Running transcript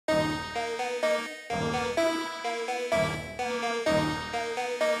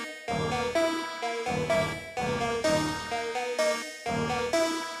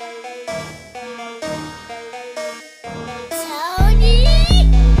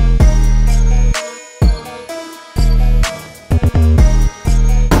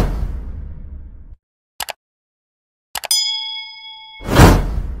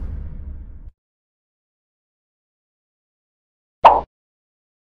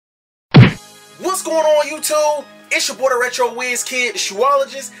What's going on, YouTube? It's your boy DaRetroWizKid, the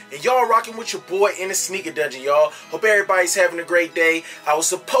shoeologist, and y'all rocking with your boy in the sneaker dungeon, y'all. Hope everybody's having a great day. I was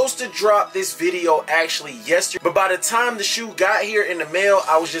supposed to drop this video actually yesterday, but by the time the shoe got here in the mail,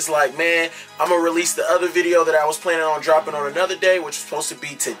 I was just like, man, I'm gonna release the other video that I was planning on dropping on another day, which was supposed to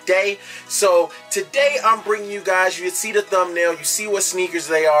be today. So today I'm bringing you guys, you see the thumbnail, you see what sneakers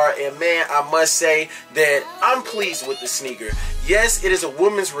they are, and man, I must say that I'm pleased with the sneaker. Yes, it is a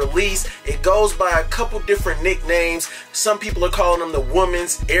woman's release. It goes by a couple different nicknames. Some people are calling them the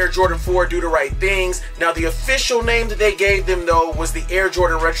women's Air Jordan 4 Do the Right Things. Now the official name that they gave them though was the Air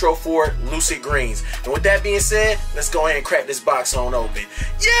Jordan Retro 4 Lucid Greens. And with that being said, let's go ahead and crack this box on open.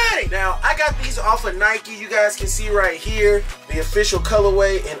 Yay! Now I got these off of Nike. You guys can see right here the official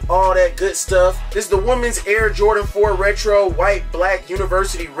colorway and all that good stuff. This is the women's Air Jordan 4 Retro White, Black,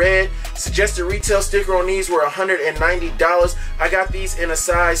 University Red. Suggested retail sticker on these were $190. I got these in a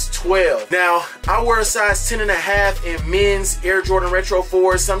size 12. Now, I wear a size 10.5 in men's Air Jordan Retro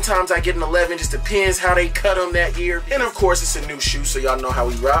 4s. Sometimes I get an 11, just depends how they cut them that year. And of course, it's a new shoe, so y'all know how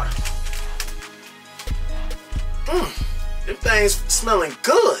we rock. Them things smelling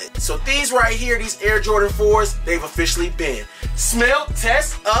good. So these right here, these Air Jordan 4s, they've officially been smell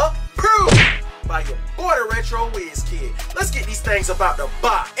test approved by your boy DaRetroWizKid. Let's get these things up out the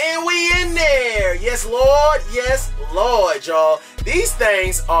box. And we in there. Yes, Lord, y'all. These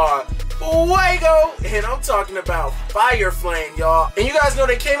things are FUEGO, and I'm talking about fire flame, y'all. And you guys know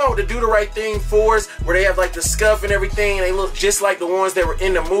they came out with the Do the Right Thing 4s where they have like the scuff and everything, and they look just like the ones that were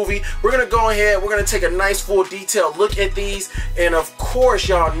in the movie. We're gonna go ahead, we're gonna take a nice full detailed look at these, and of course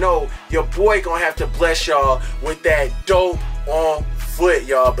y'all know your boy gonna have to bless y'all with that dope on foot,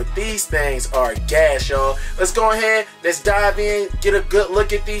 y'all. But these things are gas, y'all. Let's go ahead, let's dive in, get a good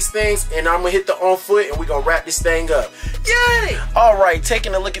look at these things, and I'm gonna hit the on foot and we're gonna wrap this thing up. Yay! Alright,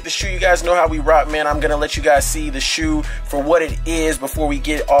 taking a look at the shoe, you guys know how we rock, man. I'm gonna let you guys see the shoe for what it is before we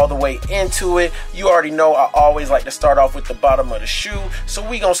get all the way into it. You already know I always like to start off with the bottom of the shoe, so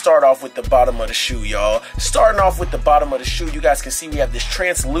we gonna start off with the bottom of the shoe, y'all. Starting off with the bottom of the shoe, you guys can see we have this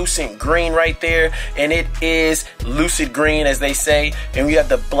translucent green right there, and it is lucid green, as they say. And we have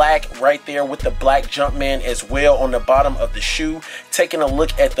the black right there with the black Jumpman as well on the bottom of the shoe. Taking a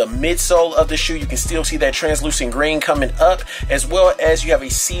look at the midsole of the shoe, you can still see that translucent green coming up, as well as you have a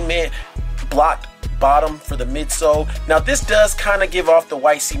cement blocked bottom for the midsole. Now this does kind of give off the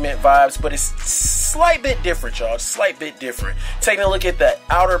white cement vibes, but it's slight bit different, y'all. Slight bit different. Taking a look at the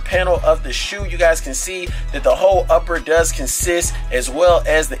outer panel of the shoe, you guys can see that the whole upper does consist, as well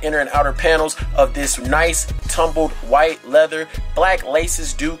as the inner and outer panels, of this nice tumbled white leather. Black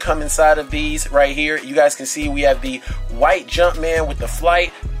laces do come inside of these right here. You guys can see we have the white Jumpman with the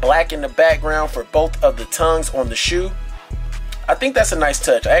flight, black in the background for both of the tongues on the shoe. I think that's a nice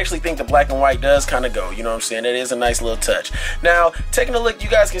touch. I actually think the black and white does kind of go, you know what I'm saying? It is a nice little touch. Now, taking a look, you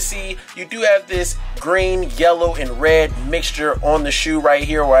guys can see you do have this green, yellow, and red mixture on the shoe right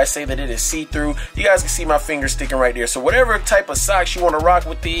here where I say that it is see-through. You guys can see my finger sticking right there. So whatever type of socks you want to rock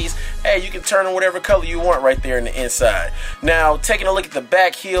with these, hey, you can turn them whatever color you want right there in the inside. Now, taking a look at the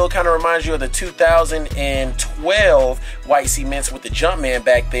back heel, kind of reminds you of the 2012 white cements with the Jumpman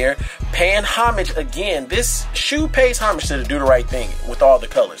back there. Paying homage again. This shoe pays homage to the Do the Right Thing with all the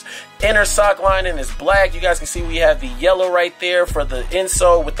colors. Inner sock lining is black. You guys can see we have the yellow right there for the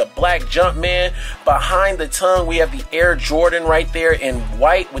insole with the black Jumpman. Behind the tongue, we have the Air Jordan right there in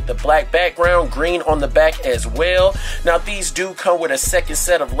white with the black background, green on the back as well. Now, these do come with a second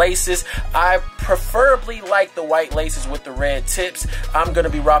set of laces. I preferably like the white laces with the red tips. I'm going to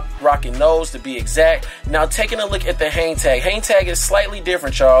be rocking those to be exact. Now, taking a look at the hang tag. Hang tag is slightly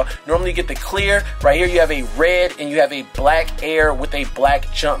different, y'all. Normally, you get the clear. Right here, you have a red and you have a black Air with a black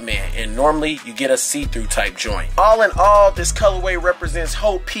Jumpman. And normally you get a see-through type joint. All in all, this colorway represents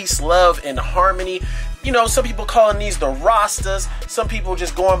hope, peace, love, and harmony. You know, some people calling these the Rastas, some people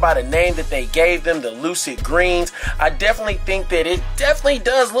just going by the name that they gave them, the Lucid Greens. I definitely think that it definitely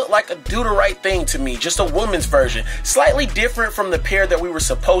does look like a Do the Right Thing to me, just a woman's version. Slightly different from the pair that we were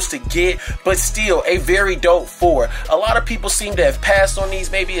supposed to get, but still a very dope 4. A lot of people seem to have passed on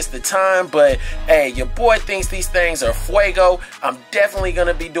these, maybe it's the time, but hey, your boy thinks these things are FUEGO. I'm definitely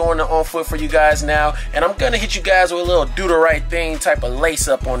gonna be doing the on foot for you guys now, and I'm gonna hit you guys with a little Do the Right Thing type of lace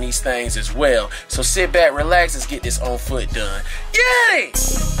up on these things as well. So sit back, relax, let's get this on foot done. Yay!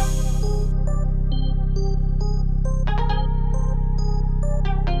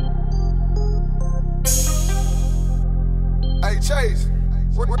 Hey Chase,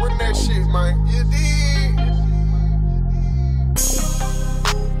 run that shit, man. You dig?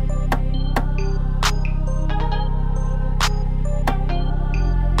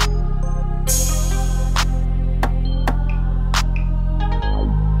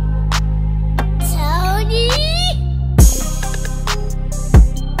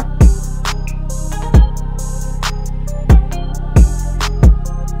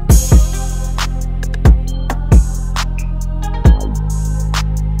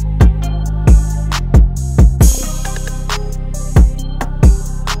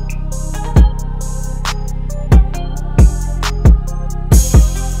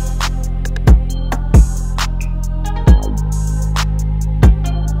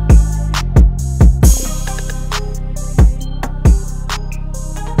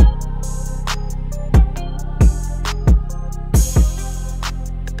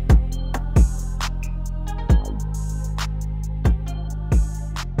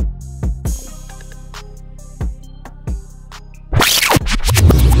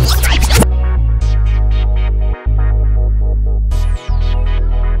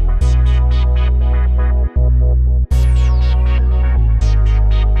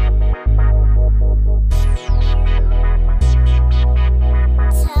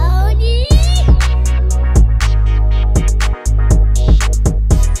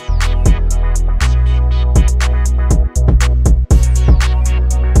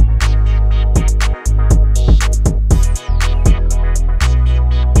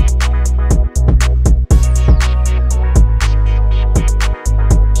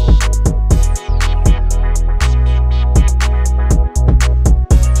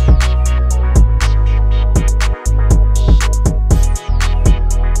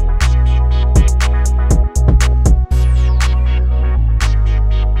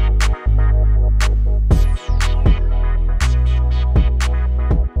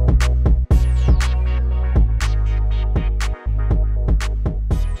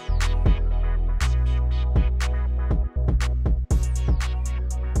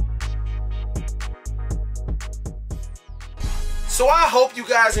 So I hope you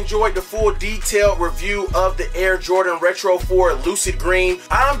guys enjoyed the full detailed review of the Air Jordan Retro 4 Lucid Green.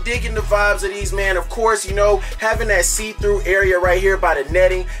 I'm digging the vibes of these, man. Of course, you know, having that see-through area right here by the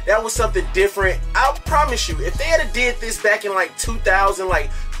netting, that was something different. I'll promise you, if they had did this back in like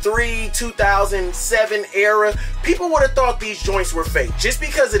 2003, 2007 era, people would have thought these joints were fake just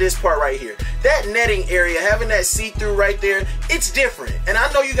because of this part right here. That netting area, having that see-through right there, it's different. And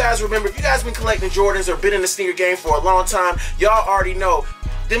I know you guys remember, if you guys been collecting Jordans or been in the sneaker game for a long time, y'all already know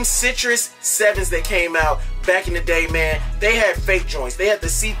them Citrus 7s that came out back in the day, man, they had fake joints. They had the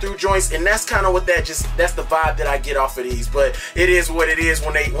see-through joints, and that's kind of what that's the vibe that I get off of these. But it is what it is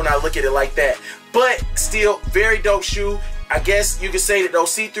when I look at it like that. But still, very dope shoe. I guess you could say that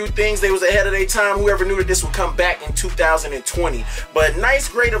those see-through things, they was ahead of their time. Whoever knew that this would come back in 2020. But nice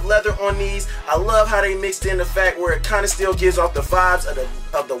grade of leather on these. I love how they mixed in the fact where it kind of still gives off the vibes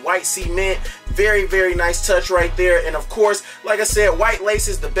of the white cement. Very, very nice touch right there. And of course, like I said, white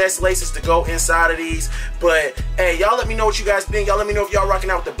laces, the best laces to go inside of these. But hey, y'all let me know what you guys think. Y'all let me know if y'all rocking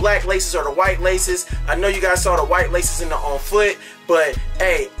out with the black laces or the white laces. I know you guys saw the white laces in the on foot. But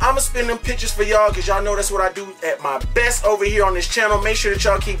hey, I'ma spin them pictures for y'all because y'all know that's what I do at my best over here on this channel. Make sure that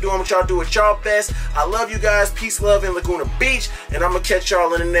y'all keep doing what y'all do at y'all best. I love you guys. Peace, love in Laguna Beach. And I'm gonna catch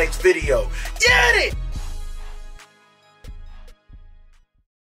y'all in the next video. Get it!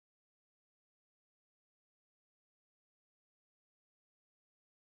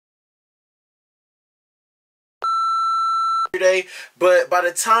 But by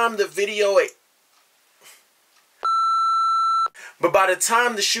the time the video,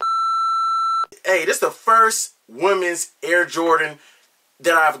 shoot, hey, this is the first women's Air Jordan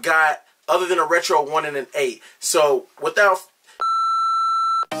that I've got other than a Retro 1 and an 8. So without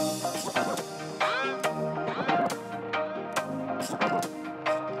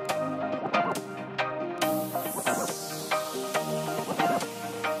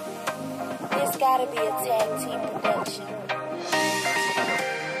It's gotta be a tag team production.